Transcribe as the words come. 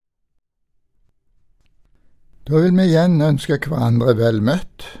Da vil vi igjen ønske hverandre vel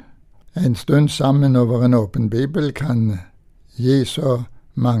møtt. En stund sammen over en åpen bibel kan gi så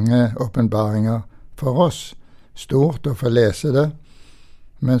mange åpenbaringer for oss. Stort å få lese det,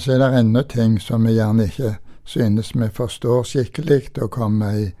 men så er det enda ting som vi gjerne ikke synes vi forstår skikkelig og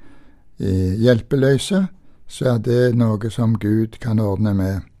kommer i hjelpeløse, så er det noe som Gud kan ordne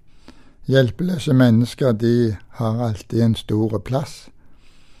med. Hjelpeløse mennesker, de har alltid en stor plass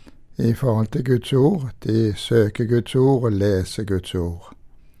i forhold til Guds ord. De søker Guds ord og leser Guds ord.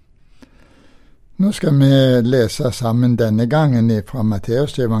 Nå skal vi lese sammen denne gangen fra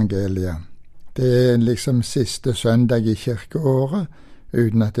Matteus evangeliet. Det er liksom siste søndag i kirkeåret,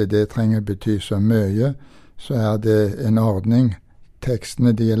 uten at det trenger bety så mye, så er det en ordning.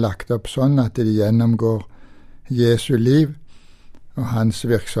 Tekstene de er lagt opp sånn at de gjennomgår Jesu liv og hans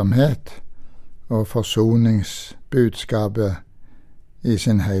virksomhet og forsoningsbudskapet i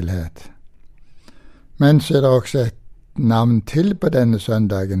sin helhet. Men så er det også et navn til på denne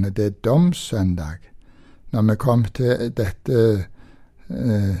søndagen, det er Domssøndag. Når vi kom til dette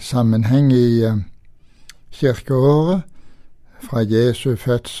sammenheng i kirkeåret, fra Jesu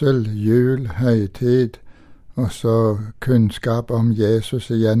fødsel, jul, høytid, og så kunnskap om Jesus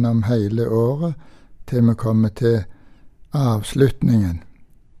gjennom hele året, til vi kommer til avslutningen.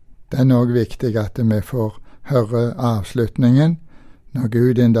 Det er også viktig at vi får høre avslutningen, når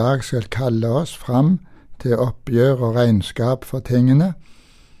Gud en dag skal kalle oss fram til oppgjør og regnskap for tingene,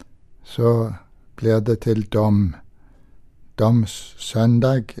 så blir det til dom.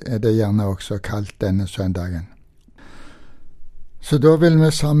 Domssøndag er det gjerne også kalt denne søndagen. Så da vil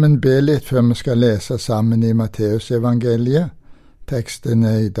vi sammen be litt før vi skal lese sammen i Matteus evangeliet. Teksten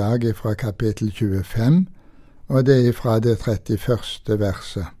er i dag fra kapittel 25, og det er fra det 31.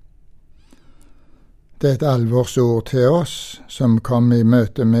 verset. Det er et alvorsord til oss som kommer i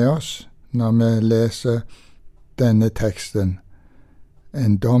møte med oss når vi leser denne teksten.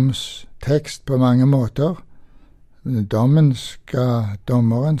 En domstekst på mange måter. Dommeren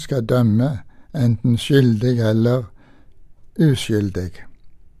skal dømme enten skyldig eller uskyldig.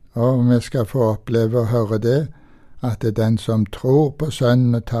 Og vi skal få oppleve og høre det, at det er den som tror på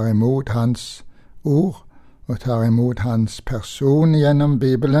Sønnen og tar imot hans ord, og tar imot hans person gjennom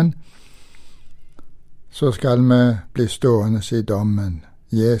Bibelen, så skal vi bli stående i dommen.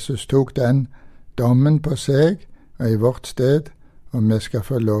 Jesus tok den dommen på seg og i vårt sted, og vi skal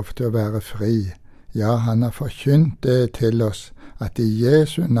få lov til å være fri. Ja, han har forkynt det til oss, at i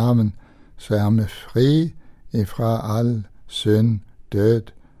Jesu navn så er vi fri ifra all synd,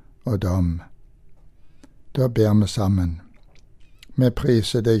 død og dom. Da ber vi sammen. Vi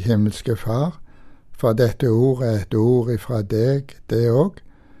priser deg, himmelske Far, for dette ordet er et ord ifra deg, det òg.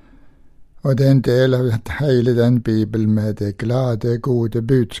 Og det er en del av hele den Bibelen med det glade, gode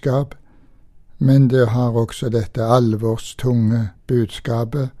budskap, men det har også dette alvorstunge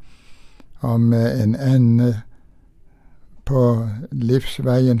budskapet om en ende på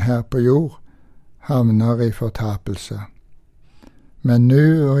livsveien her på jord havner i fortapelse. Men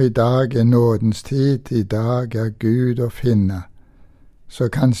nå og i dag er nådens tid, i dag er Gud å finne. Så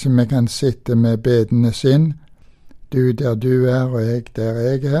kanskje vi kan sitte med bedende sinn, du der du er og jeg der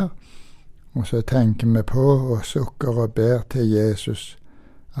jeg er, og så tenker vi på og sukker og ber til Jesus,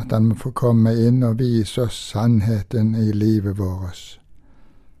 at han må få komme inn og vise oss sannheten i livet vårt.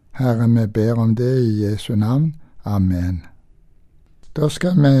 Herre, vi ber om det i Jesu navn. Amen. Da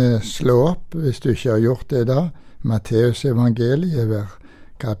skal vi slå opp, hvis du ikke har gjort det da, Matteus evangeliet,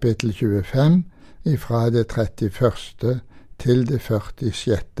 kapittel 25, ifra det 31. til det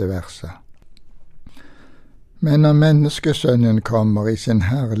 46. verset. Men når menneskesønnen kommer i sin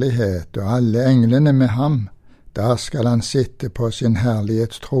herlighet, og alle englene med ham, da skal han sitte på sin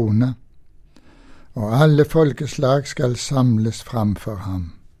herlighetstrone, og alle folkeslag skal samles framfor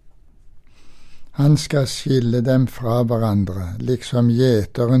ham. Han skal skille dem fra hverandre, liksom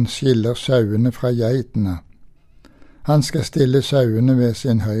gjeteren skiller sauene fra geitene. Han skal stille sauene ved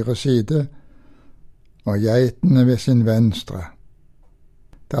sin høyre side, og geitene ved sin venstre.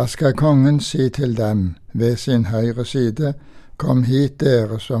 Da skal kongen si til dem ved sin høyre side, kom hit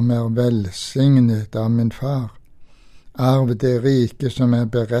dere som er velsignet av min far. Arv det rike som er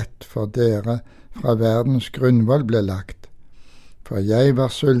beredt for dere fra verdens grunnvoll ble lagt. For jeg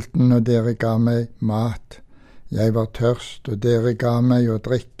var sulten, og dere ga meg mat. Jeg var tørst, og dere ga meg å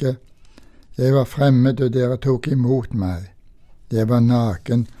drikke. Jeg var fremmed, og dere tok imot meg. Jeg var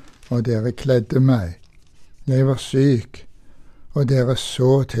naken, og dere kledde meg. Jeg var syk, og dere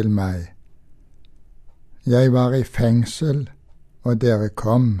så til meg. Jeg var i fengsel, og dere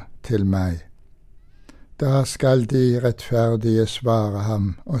kom til meg. Da skal de rettferdige svare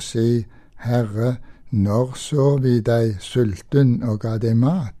ham og si, Herre, når så vi deg sulten og ga deg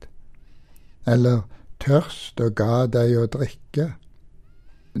mat? Eller tørst og ga deg å drikke?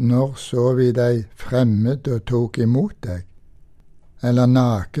 Når så vi deg fremmed og tok imot deg? Eller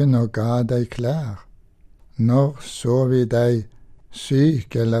naken og ga deg klær? Når så vi deg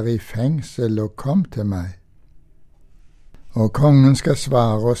syk eller i fengsel og kom til meg? Og kongen skal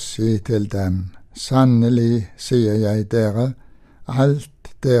svare og si til dem, sannelig, sier jeg dere,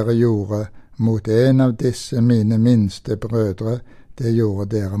 alt dere gjorde mot en av disse mine minste brødre, det gjorde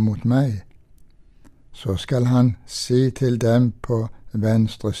dere mot meg. Så skal han si til dem på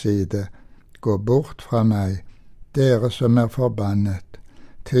venstre side, gå bort fra meg, dere som er forbannet,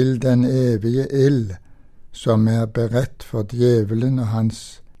 til den evige ild, som er beredt for djevelen og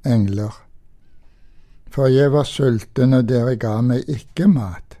hans engler. For jeg var sulten, og dere ga meg ikke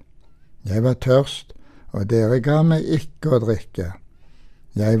mat. Jeg var tørst, og dere ga meg ikke å drikke.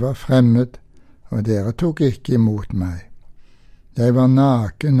 Jeg var fremmed, og dere tok ikke imot meg. Jeg var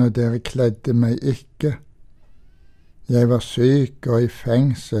naken, og dere kledde meg ikke. Jeg var syk og i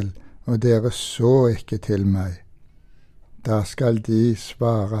fengsel, og dere så ikke til meg. Da skal de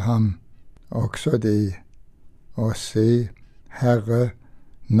svare ham, også de, og si, Herre,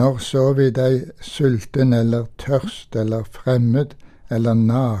 når så vi deg sulten eller tørst eller fremmed eller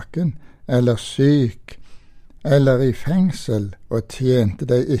naken eller syk eller i fengsel og tjente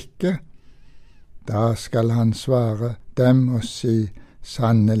deg ikke? Da skal han svare dem og si,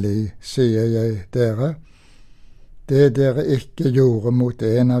 sannelig, sier jeg dere, det dere ikke gjorde mot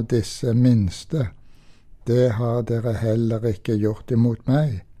en av disse minste, det har dere heller ikke gjort imot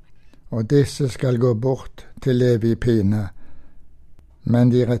meg, og disse skal gå bort til evig pine,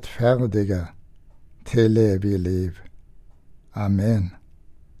 men de rettferdige til evig liv. Amen.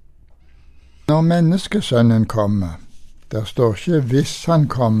 Når menneskesønnen kommer, der står ikke hvis han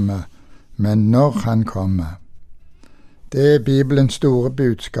kommer, men når han kommer. Det er Bibelens store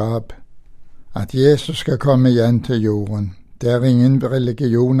budskap, at Jesus skal komme igjen til jorden. Det er ingen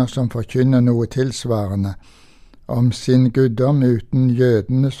religioner som forkynner noe tilsvarende om sin guddom uten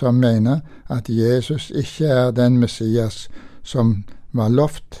jødene som mener at Jesus ikke er den Messias som var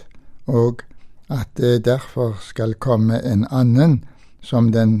lovt, og at det derfor skal komme en annen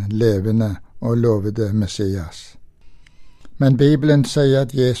som den levende og lovede Messias. Men Bibelen sier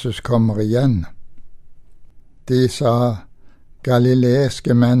at Jesus kommer igjen. De sa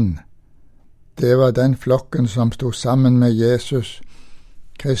galileiske menn. Det var den flokken som sto sammen med Jesus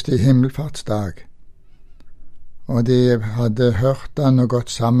Kristi himmelfartsdag. Og de hadde hørt han og gått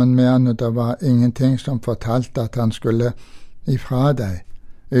sammen med han, og det var ingenting som fortalte at han skulle ifra deg,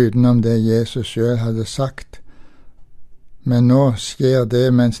 utenom det Jesus selv hadde sagt. Men nå skjer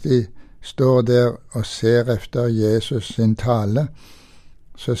det mens de står der og ser efter Jesus sin tale.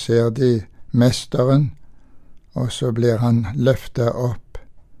 Så ser de mesteren, og så blir han løftet opp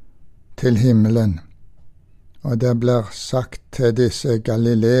til himmelen. Og det blir sagt til disse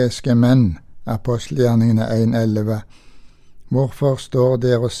galileiske menn, apostelgjerningene 1:11, hvorfor står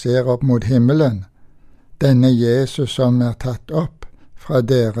dere og ser opp mot himmelen? Denne Jesus som er tatt opp fra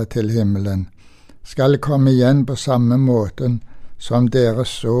dere til himmelen, skal komme igjen på samme måten som dere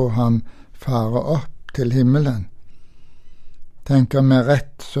så ham fare opp til himmelen. Tenker vi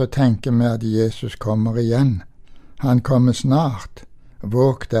rett, så tenker vi at Jesus kommer igjen. Han kommer snart.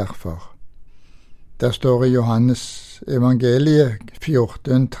 Våg derfor. Der står i Johannes evangeliet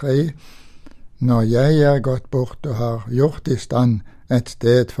 14:3, når jeg er gått bort og har gjort i stand et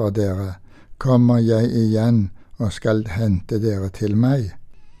sted for dere, kommer jeg igjen og skal hente dere til meg.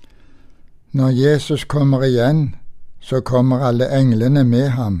 Når Jesus kommer igjen, så kommer alle englene med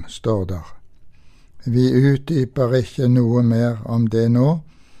ham, står der. Vi utdyper ikke noe mer om det nå,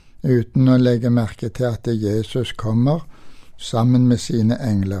 uten å legge merke til at Jesus kommer sammen med sine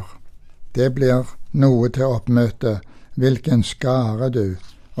engler. Det blir noe til oppmøte, hvilken skare du,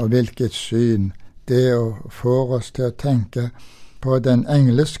 og hvilket syn, det får oss til å tenke på den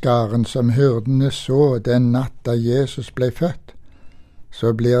engleskaren som hyrdene så den natta Jesus ble født.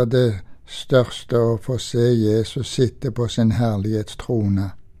 Så blir det største å få se Jesus sitte på sin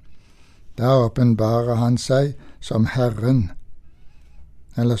herlighetstrone. Da åpenbarer han seg som Herren,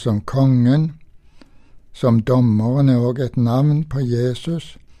 eller som kongen, som dommeren er også et navn på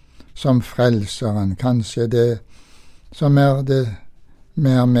Jesus, som frelseren, kanskje det som er det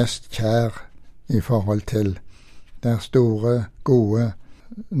vi er mest kjær i forhold til. Det er store, gode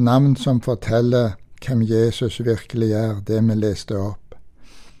navn som forteller hvem Jesus virkelig er, det vi leste opp.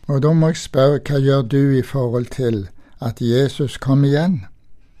 Og da må jeg spørre, hva gjør du i forhold til at Jesus kom igjen?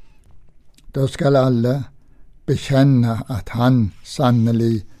 Da skal alle bekjenne at han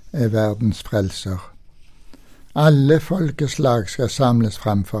sannelig er verdens frelser. Alle folkeslag skal samles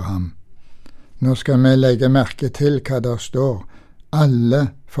framfor ham. Nå skal vi legge merke til hva der står, alle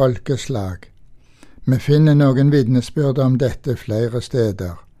folkeslag. Vi finner noen vitnesbyrd om dette flere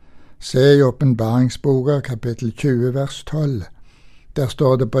steder. Se i Åpenbaringsboka, kapittel 20, vers 12. Der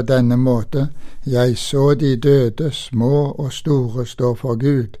står det på denne måte: Jeg så de døde, små og store, stå for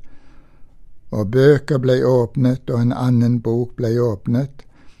Gud. Og bøker ble åpnet, og en annen bok ble åpnet,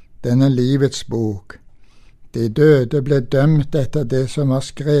 denne livets bok. De døde ble dømt etter det som var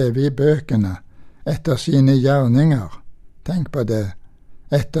skrevet i bøkene, etter sine gjerninger. Tenk på det,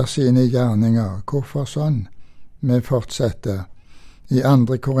 etter sine gjerninger. Hvorfor sånn? Vi fortsetter i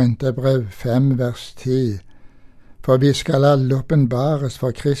 2. Korinterbrev 5, vers 10. For vi skal alle åpenbares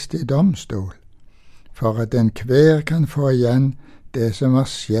for Kristi domstol, for at enhver kan få igjen det som har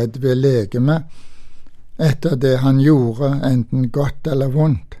skjedd ved legeme, etter det han gjorde, enten godt eller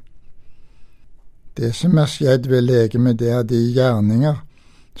vondt. Det som har skjedd ved legeme, det er de gjerninger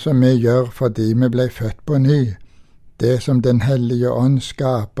som vi gjør fordi vi ble født på ny, det som Den hellige ånd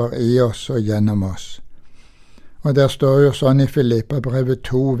skaper i oss og gjennom oss. Og der står jo sånn i Filippabrevet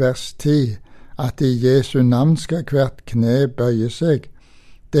 2, vers 10, at i Jesu navn skal hvert kne bøye seg,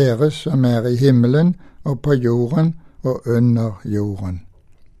 dere som er i himmelen og på jorden og under jorden.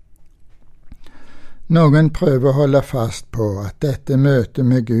 Noen prøver å holde fast på at dette møtet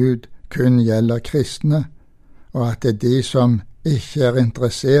med Gud kun gjelder kristne, og at det de som ikke er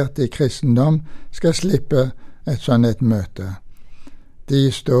interessert i kristendom, skal slippe et sånt møte.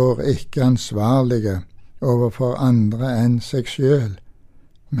 De står ikke ansvarlige overfor andre enn seg selv,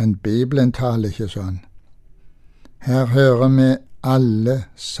 men Bibelen taler ikke sånn. Her hører vi alle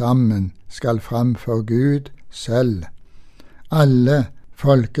sammen skal fram for Gud selv. Alle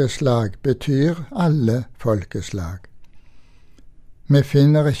folkeslag betyr alle folkeslag. Vi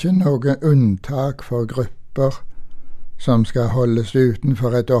finner ikke noe unntak for grupper som skal holdes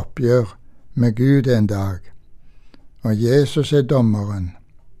utenfor et oppgjør med Gud en dag. Og Jesus er dommeren.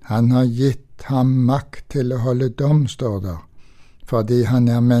 Han har gitt ham makt til å holde dom, står der, fordi han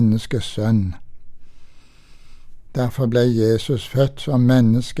er menneskets sønn. Derfor ble Jesus født som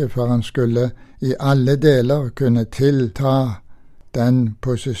menneske, for han skulle i alle deler kunne tilta den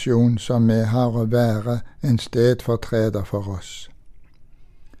posisjon som vi har, å være en stedfortreder for oss.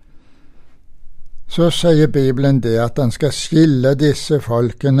 Så sier Bibelen det at han skal skille disse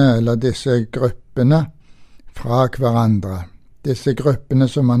folkene, eller disse gruppene, fra hverandre. Disse gruppene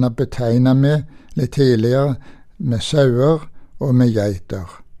som han har betegnet med litt tidligere, med sauer og med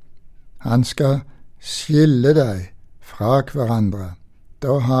geiter. Han skal skille dem fra hverandre.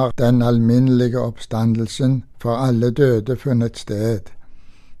 Da har den alminnelige oppstandelsen for alle døde funnet sted.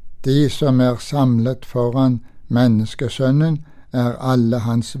 De som er samlet foran menneskesønnen, er alle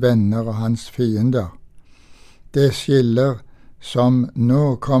hans venner og hans fiender. Det skiller som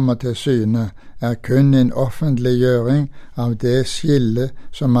nå kommer til syne, er kun en offentliggjøring av det skille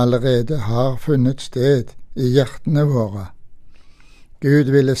som allerede har funnet sted i hjertene våre. Gud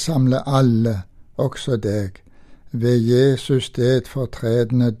ville samle alle, også deg, ved Jesus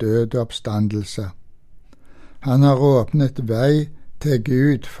stedfortredende død og oppstandelse. Han har åpnet vei til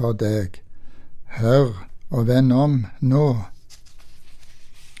Gud for deg. Hør og vend om nå.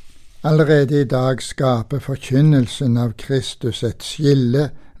 Allerede i dag skaper forkynnelsen av Kristus et skille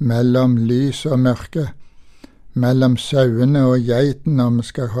mellom lys og mørke, mellom sauene og geitene, om vi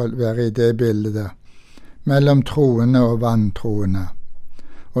skal være i det bildet, mellom troende og vantroende.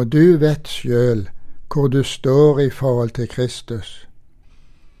 Og du vet selv hvor du står i forhold til Kristus.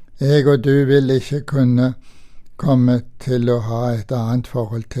 Jeg og du vil ikke kunne komme til å ha et annet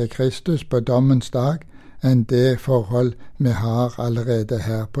forhold til Kristus på dommens dag enn det forhold vi har allerede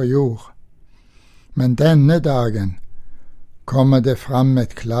her på jord. Men denne dagen kommer det fram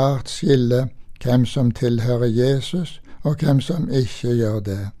et klart skille hvem som tilhører Jesus og hvem som ikke gjør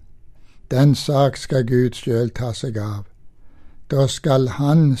det. Den sak skal Gud selv ta seg av. Da skal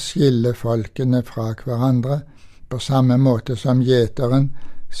han skille folkene fra hverandre, på samme måte som gjeteren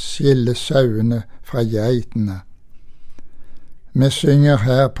skiller sauene fra geitene. Vi synger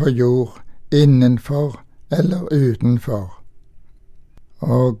her på jord, innenfor eller utenfor.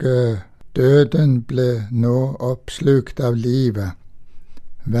 Og døden ble nå oppslukt av livet.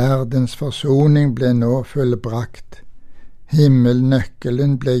 Verdens forsoning ble nå fullbrakt.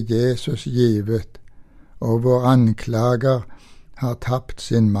 Himmelnøkkelen ble Jesus givet, og vår anklager har tapt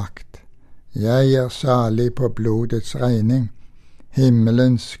sin makt. Jeg er salig på blodets regning.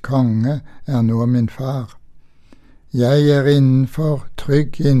 Himmelens konge er nå min far. Jeg er innenfor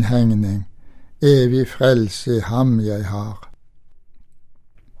trygg innhegning. Evig frelse i ham jeg har.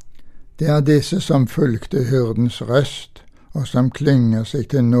 Det disse som fulgte hyrdens røst, og som klynger seg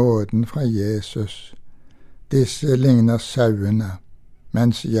til nåden fra Jesus. Disse ligner sauene,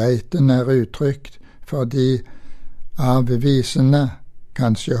 mens geiten utrygt for de avvisende,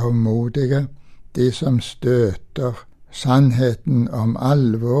 kanskje håndmodige, de som støter sannheten om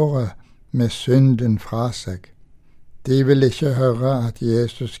alvoret med synden fra seg. De vil ikke høre at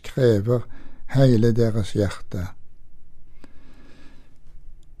Jesus krever hele deres hjerte.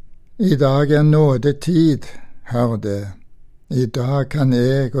 I dag nådetid, hør det. I dag kan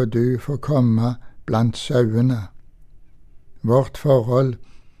jeg og du få komme blant sauene. Vårt forhold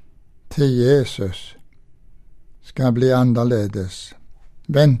til Jesus skal bli annerledes.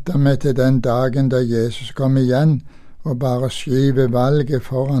 Venter vi til den dagen da Jesus kommer igjen og bare skyver valget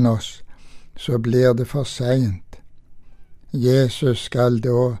foran oss, så blir det for sent. Jesus skal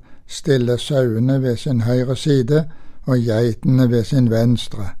da stille sauene ved sin høyre side og geitene ved sin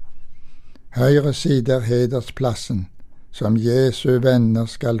venstre. Høyre side hedersplassen, som Jesu venner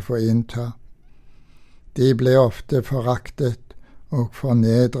skal få innta. De ble ofte foraktet og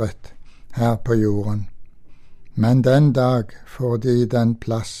fornedret her på jorden. Men den dag får de den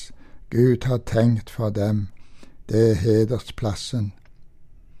plass Gud har tenkt for dem. Det hedersplassen.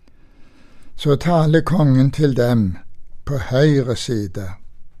 Så taler kongen til dem på høyre side.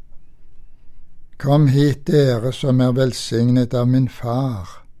 Kom hit, dere som velsignet av min far.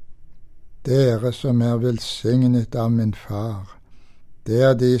 Dere som velsignet av min far.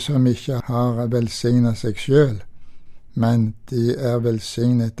 Det de som ikke har velsignet seg selv, men de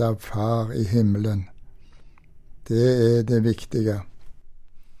velsignet av far i himmelen. Det det viktige.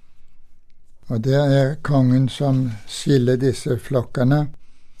 Og det kongen som skiller disse flokkene.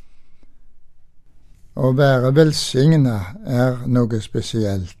 Å være velsignet noe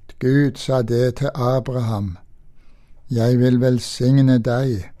spesielt. Gud sa det til Abraham. Jeg vil velsigne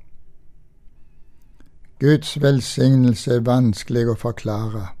deg. Guds velsignelse vanskelig å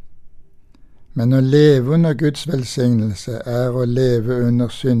forklare. Men å leve under Guds velsignelse å leve under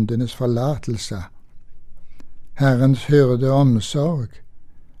syndenes forlatelse. Herrens hyrde omsorg,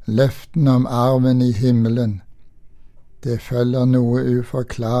 løftene om arven i himmelen. Det følger noe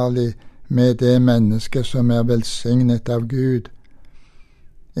uforklarlig med det mennesket som velsignet av Gud.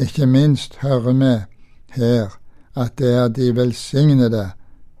 Ikke minst hører vi her at det de velsignede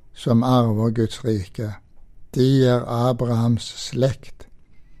som arver Guds rike. De Abrahams slekt.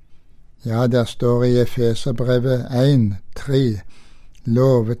 Ja, der står i Efeserbrevet 1:3,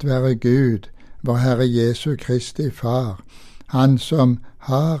 lovet være Gud, vår Herre Jesu Kristi Far, Han som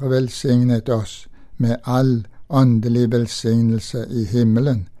har velsignet oss med all åndelig velsignelse i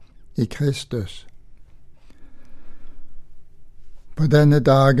himmelen, i Kristus. På denne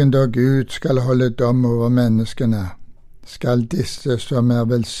dagen da Gud skal holde dom over menneskene, skal disse som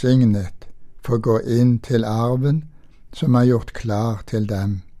velsignet, få gå inn til arven som gjort klar til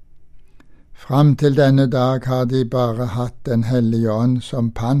dem. Fram til denne dag har de bare hatt Den hellige ånd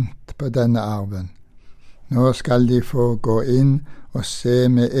som pant på denne arven. Nå skal de få gå inn og se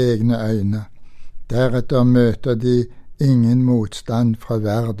med egne øyne. Deretter møter de ingen motstand fra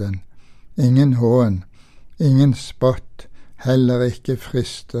verden, ingen hån, ingen spott, heller ikke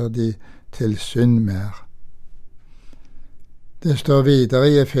frister de til synd mer. Det står videre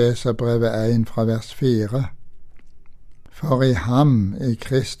i Efeserbrevet 1 fra vers 4. For i ham, i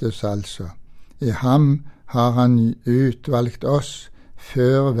Kristus altså, i ham har han utvalgt oss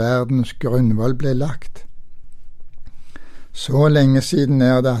før verdens grunnvoll ble lagt. Så lenge siden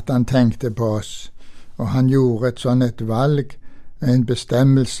det at han tenkte på oss, og han gjorde et valg, en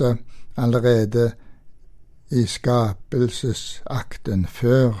bestemmelse allerede i skapelsesakten,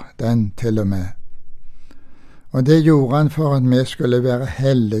 før den til og med. Og det gjorde han for at vi skulle være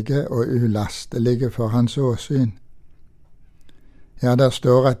hellige og ulastelige for hans åsyn. Ja, der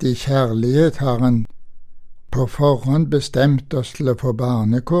står at i kjærlighet har han på forhånd bestemt oss til å få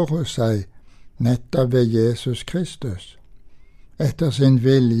barnekår hos seg, nettopp ved Jesus Kristus, etter sin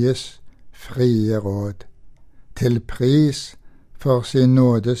viljes frie råd, til pris for sin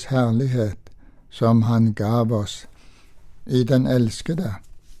nådes herlighet, som han gav oss i den elskede.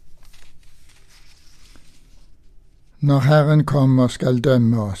 Når Herren kommer og skal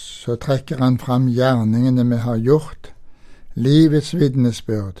dømme oss, så trekker han fram gjerningene vi har gjort. Livets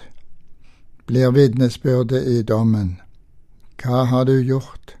vitnesbyrd blir vitnesbyrdet i dommen. Hva har du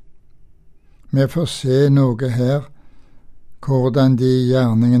gjort? Vi får se noe her, hvordan de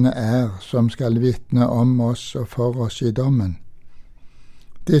gjerningene som skal vitne om oss og for oss i dommen.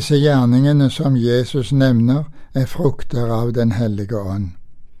 Disse gjerningene som Jesus nevner, frukter av Den hellige ånd.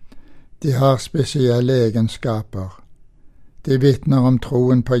 De har spesielle egenskaper. De vitner om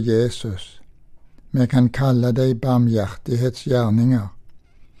troen på Jesus. Vi kan kalle det barmhjertighetsgjerninger.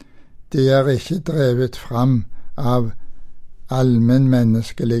 De er ikke drevet fram av allmenn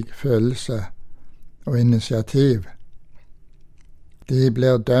menneskelig følelse og initiativ. De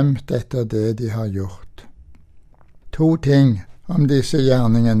blir dømt etter det de har gjort. 2 ting om disse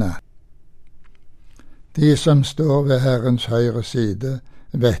gjerningene. De som står ved Herrens høyre side,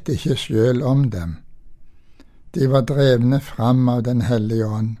 vet ikke selv om dem. De var drevne fram av Den hellige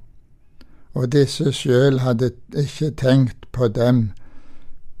ånd, og disse selv hadde ikke tenkt på dem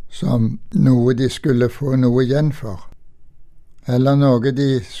som noe de skulle få noe igjen for, eller noe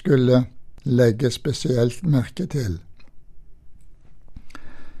de skulle legge spesielt merke til.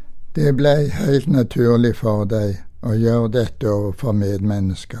 Det ble helt naturlig for deg å gjøre dette overfor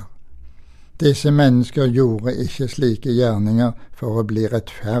medmennesker. Disse mennesker gjorde ikke slike gjerninger for å bli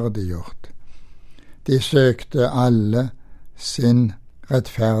rettferdiggjort. De søkte alle sin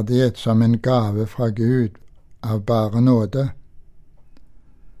rettferdighet som en gave fra Gud av bare nåde.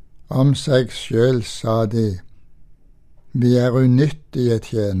 Om seg selv sa de, vi er unyttige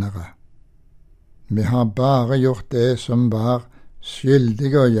tjenere. Vi har bare gjort det som var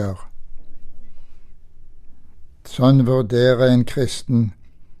skyldige å gjøre. Sånn vurderer en kristen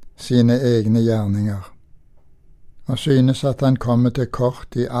sine egne gjerninger, og synes at han kommer til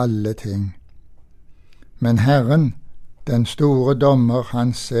kort i alle ting. Men Herren, den store dommer,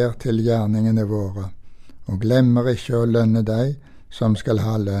 han ser til gjerningene våre, og glemmer ikke å lønne deg som skal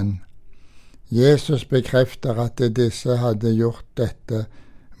ha lønn. Jesus bekrefter at disse hadde gjort dette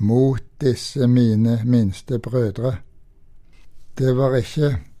mot disse mine minste brødre. Det var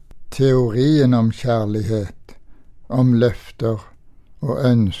ikke teorien om kjærlighet, om løfter og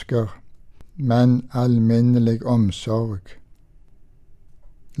ønsker, men alminnelig omsorg.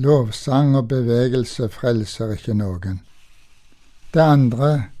 Lovsang og bevegelse frelser ikke noen. Det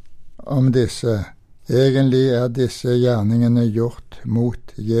andre om disse, egentlig er disse gjerningene gjort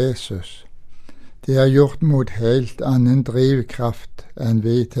mot Jesus. De er gjort mot helt annen drivkraft enn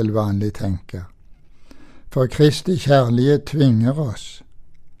vi til vanlig tenker. For Kristi kjærlighet tvinger oss.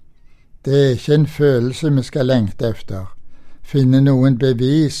 Det er ikke en følelse vi skal lengte efter, finne noen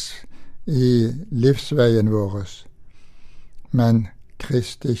bevis i livsveien vår, men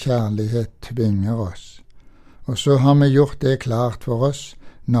Kristi kjærlighet tvinger oss. Og så har vi gjort det klart for oss,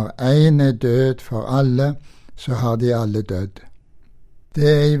 når en er død for alle, så har de alle dødd. Det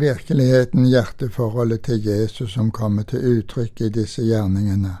er i virkeligheten hjerteforholdet til Jesus som kommer til uttrykk i disse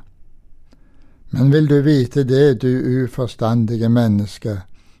gjerningene. Men vil du vite det, du uforstandige menneske,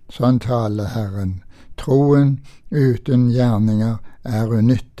 sånn taler Herren, troen uten gjerninger er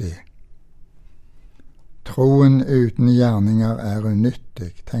unyttig. Troen uten gjerninger er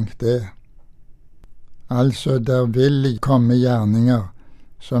unyttig, tenk det. Altså, der vil komme gjerninger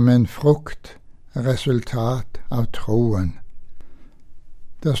som en frukt, resultat av troen.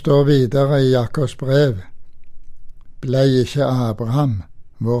 Det står videre i Jakobs brev, ble ikke Abraham,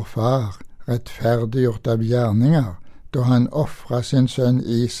 vår far, rettferdiggjort av gjerninger, da han offret sin sønn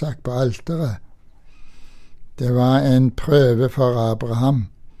Isak på alteret. Det var en prøve for Abraham.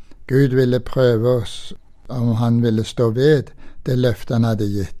 Gud ville prøve oss om han ville stå ved det løftet han hadde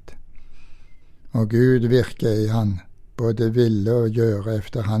gitt. Og Gud virker i han, både ville og gjøre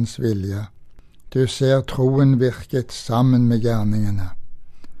efter hans vilje. Du ser troen virket sammen med gjerningene,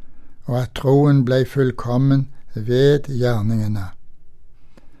 og at troen ble fullkommen ved gjerningene.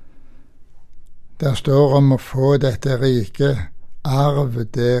 Der står om å få dette riket, arv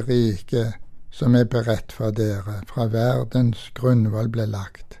det riket som er beredt for dere, fra verdens grunnvoll ble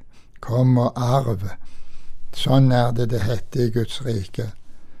lagt. Kom og arv. Sånn er det heter i Guds rike.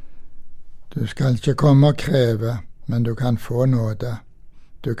 Du skal ikke komme og kreve, men du kan få nåde.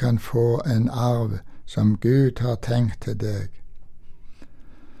 Du kan få en arv som Gud har tenkt til deg.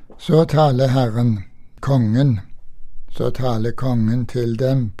 Så taler Herren, kongen, til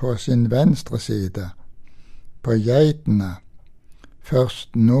dem på sin venstre side, på geitene.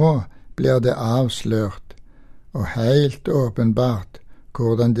 Først nå blir det avslørt og helt åpenbart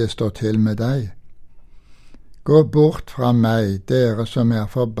hvordan det står til med deg. Gå bort fra meg, dere som er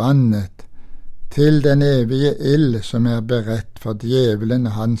forbannet, til den evige ild som er beredt for djevelen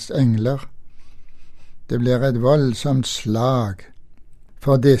og hans engler. Det blir et voldsomt slag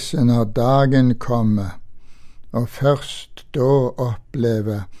for disse når dagen kommer, og først da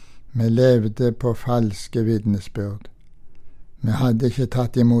oppleve vi levde på falske vitnesbyrd. Vi hadde ikke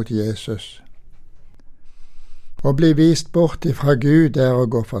tatt imot Jesus. Å bli vist bort ifra Gud er å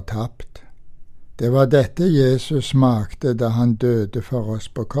gå fortapt. Det var dette Jesus smakte da han døde for oss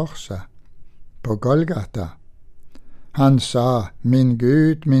på korset, på Golgata. Han sa, min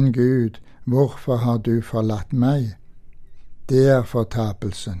Gud, hvorfor har du forlatt meg? Det er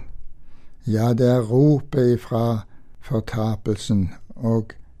fortapelsen. Ja, det er ropet ifra fortapelsen,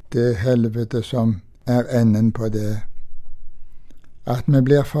 og det helvete som er enden på det. At vi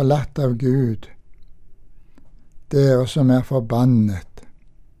blir forlatt av Gud, dere som er forbannet,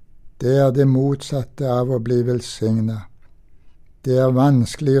 det er det motsatte av å bli velsignet. Det er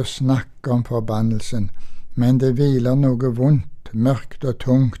vanskelig å snakke om forbannelsen, men det hviler noe vondt, mørkt og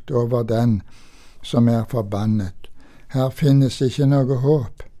tungt over den som er forbannet. Her finnes ikke noe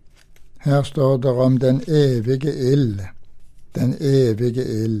håp. Her står det om den evige ild. Den evige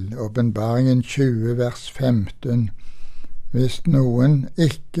ild, Åpenbaringen 20 vers 15. Hvis noen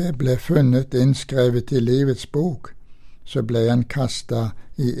ikke ble funnet innskrevet i livets bok, så ble han kastet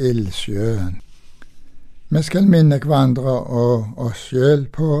i ildsjøen. Vi skal minne hverandre og oss selv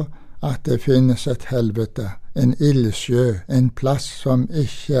på at det finnes et helvete, en ildsjø, en plass som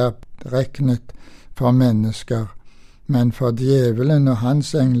ikke er regnet for mennesker, men for djevelen og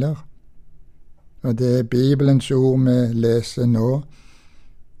hans engler. Og det er Bibelens ord vi leser nå.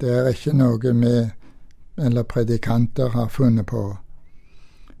 Det er ikke noe vi eller predikanter har funnet på.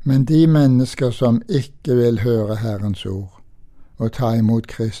 Men de mennesker som ikke vil høre Herrens ord, og ta imot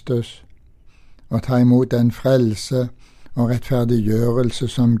Kristus, og ta imot den frelse og rettferdiggjørelse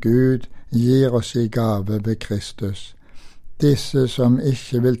som Gud gir oss i gave ved Kristus, disse som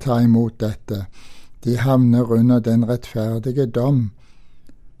ikke vil ta imot dette, de havner under den rettferdige dom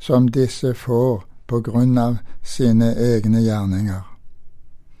som disse får på grunn av sine egne gjerninger.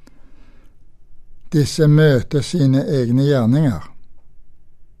 Disse møter sine egne gjerninger.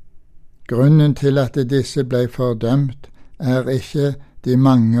 Grunnen til at disse ble fordømt, er ikke de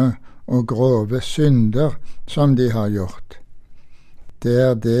mange og grove synder som de har gjort. Det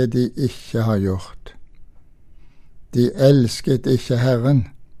er det de ikke har gjort. De elsket ikke Herren,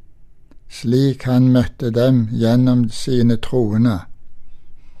 slik han møtte dem gjennom sine troende.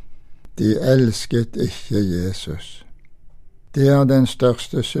 De elsket ikke Jesus. Det er den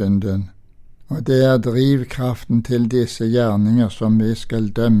største synden, og det er drivkraften til disse gjerninger som vi skal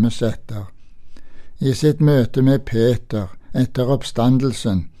dømmes etter. I sitt møte med Peter etter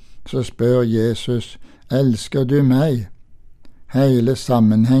oppstandelsen, så spør Jesus, elsker du meg? Hele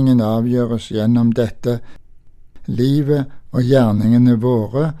sammenhengen avgjøres gjennom dette. Livet og gjerningene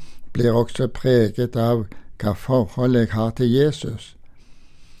våre blir også preget av hva forhold jeg har til Jesus.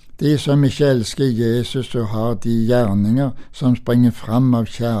 De som ikke elsker Jesus og har de gjerninger som springer fram av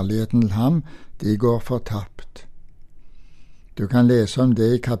kjærligheten til ham, de går fortapt. Du kan lese om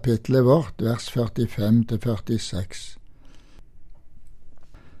det i kapittelet vårt, vers 45-46.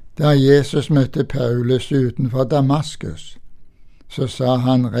 Da Jesus møtte Paulus utenfor Damaskus, så sa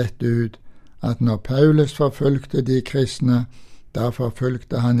han rett ut at når Paulus forfulgte de kristne, da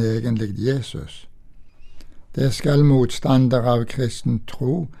forfulgte han egentlig Jesus. Det skal motstander av kristen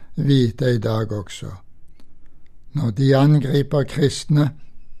tro vite i dag også. Når de angriper kristne,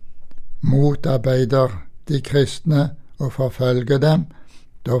 motarbeider de kristne og forfølger dem,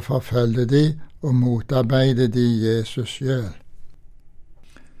 da forfølger de og motarbeider de Jesus selv.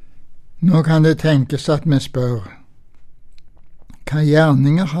 Nå kan det tenkes at vi spør, hva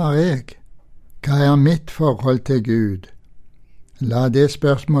gjerninger har jeg? Hva er mitt forhold til Gud? La det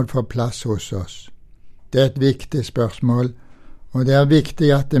spørsmål få plass hos oss. Det er et viktig spørsmål, og det er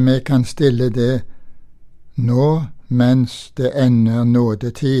viktig at vi kan stille det nå mens det ennå er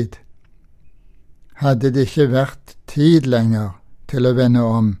nådetid. Hadde det ikke vært tid lenger til å vende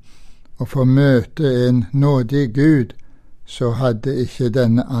om og få møte en nådig Gud, så hadde ikke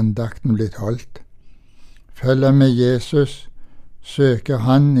denne andakten blitt holdt. Følger med Jesus, søker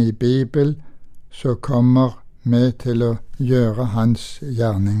han i Bibel, så kommer vi til å gjøre hans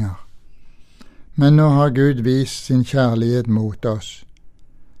gjerninger. Men nå har Gud vist sin kjærlighet mot oss.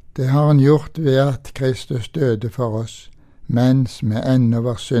 Det har han gjort ved at Kristus døde for oss, mens vi ennå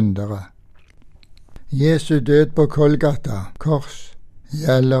var syndere. Jesu død på Golgata, kors,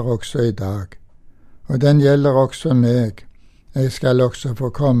 gjelder også i dag, og den gjelder også meg. Jeg skal også få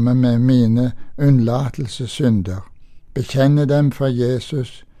komme med mine unnlatelsessynder, bekjenne dem for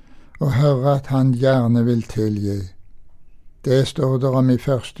Jesus og høre at han gjerne vil tilgi. Det står der om i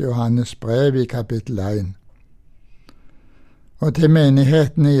 1. Johannes brev i kapittel 1. Og til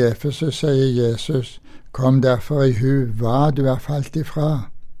menigheten i Efesus sier Jesus, kom derfor i hu hva du er falt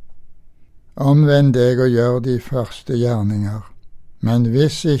ifra. Omvend deg og gjør de første gjerninger. Men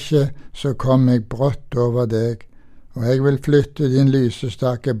hvis ikke, så kom jeg brått over deg, og jeg vil flytte din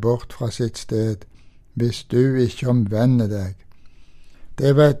lysestake bort fra sitt sted, hvis du ikke omvender deg.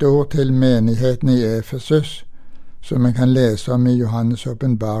 Det var et ord til menigheten i Efesus, som vi kan lese om i Johannes'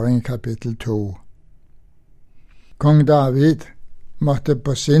 åpenbaring kapittel 2. Kong David måtte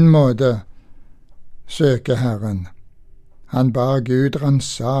på sin måte søke Herren. Han ba Gud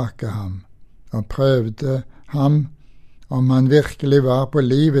ransake ham, og prøvde ham om han virkelig var på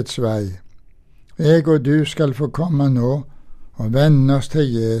livets vei. Jeg og du skal få komme nå og vende oss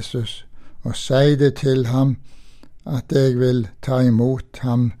til Jesus og si det til ham at jeg vil ta imot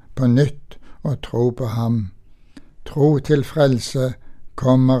ham på nytt og tro på ham. Tro til frelse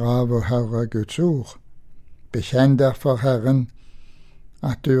kommer av å høre Guds ord. Bekjenn derfor Herren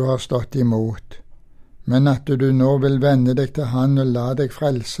at du har stått imot, men at du nå vil vende deg til Han og la deg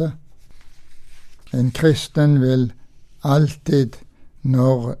frelse. En kristen vil alltid,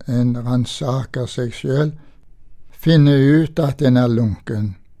 når en ransaker seg selv, finne ut at en er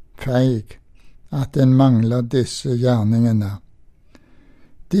lunken, feig, at en mangler disse gjerningene.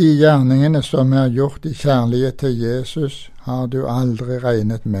 De gjerningene som er gjort i kjærlighet til Jesus, har du aldri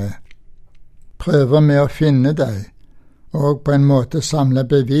regnet med. Prøver vi å finne deg, og på en måte samle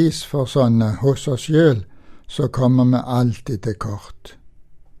bevis for sånne hos oss selv, så kommer vi alltid til kort.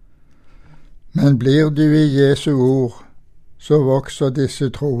 Men blir du i Jesu ord, så vokser disse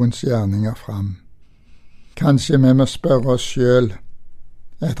troens gjerninger fram. Kanskje vi må spørre oss selv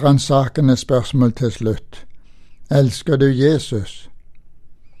et ransakende spørsmål til slutt. Elsker du Jesus?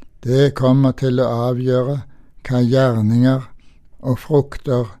 Det kommer til å avgjøre hva gjerninger og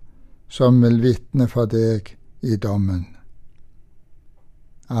frukter som vil vitne for deg i dommen.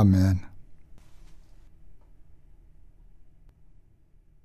 Amen.